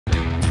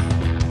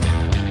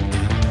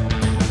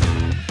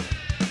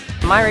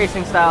My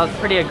racing style is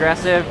pretty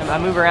aggressive. I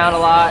move around a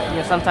lot.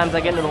 Sometimes I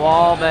get into the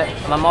wall, but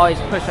I'm always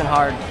pushing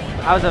hard.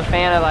 I was a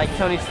fan of like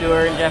Tony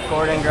Stewart and Jeff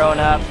Gordon growing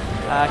up,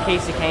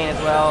 Casey Kane as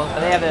well.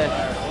 They have the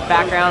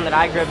background that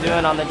I grew up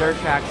doing on the dirt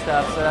track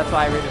stuff, so that's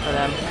why I rooted for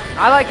them.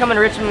 I like coming to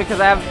Richmond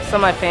because I have some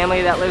of my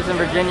family that lives in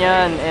Virginia,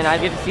 and I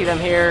get to see them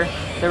here.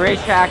 The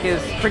racetrack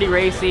is pretty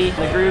racy.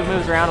 The groove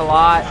moves around a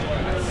lot.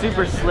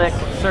 Super slick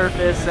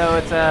surface, so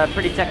it's a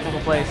pretty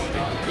technical place.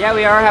 Yeah,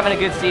 we are having a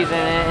good season,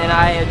 and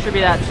I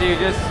attribute that to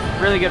just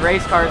really good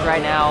race cars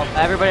right now.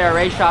 Everybody at our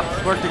race shop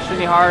has worked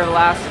extremely hard over the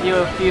last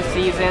few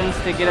seasons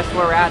to get us to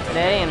where we're at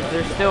today, and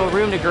there's still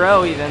room to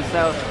grow even.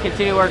 So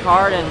continue to work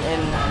hard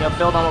and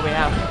build on what we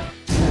have.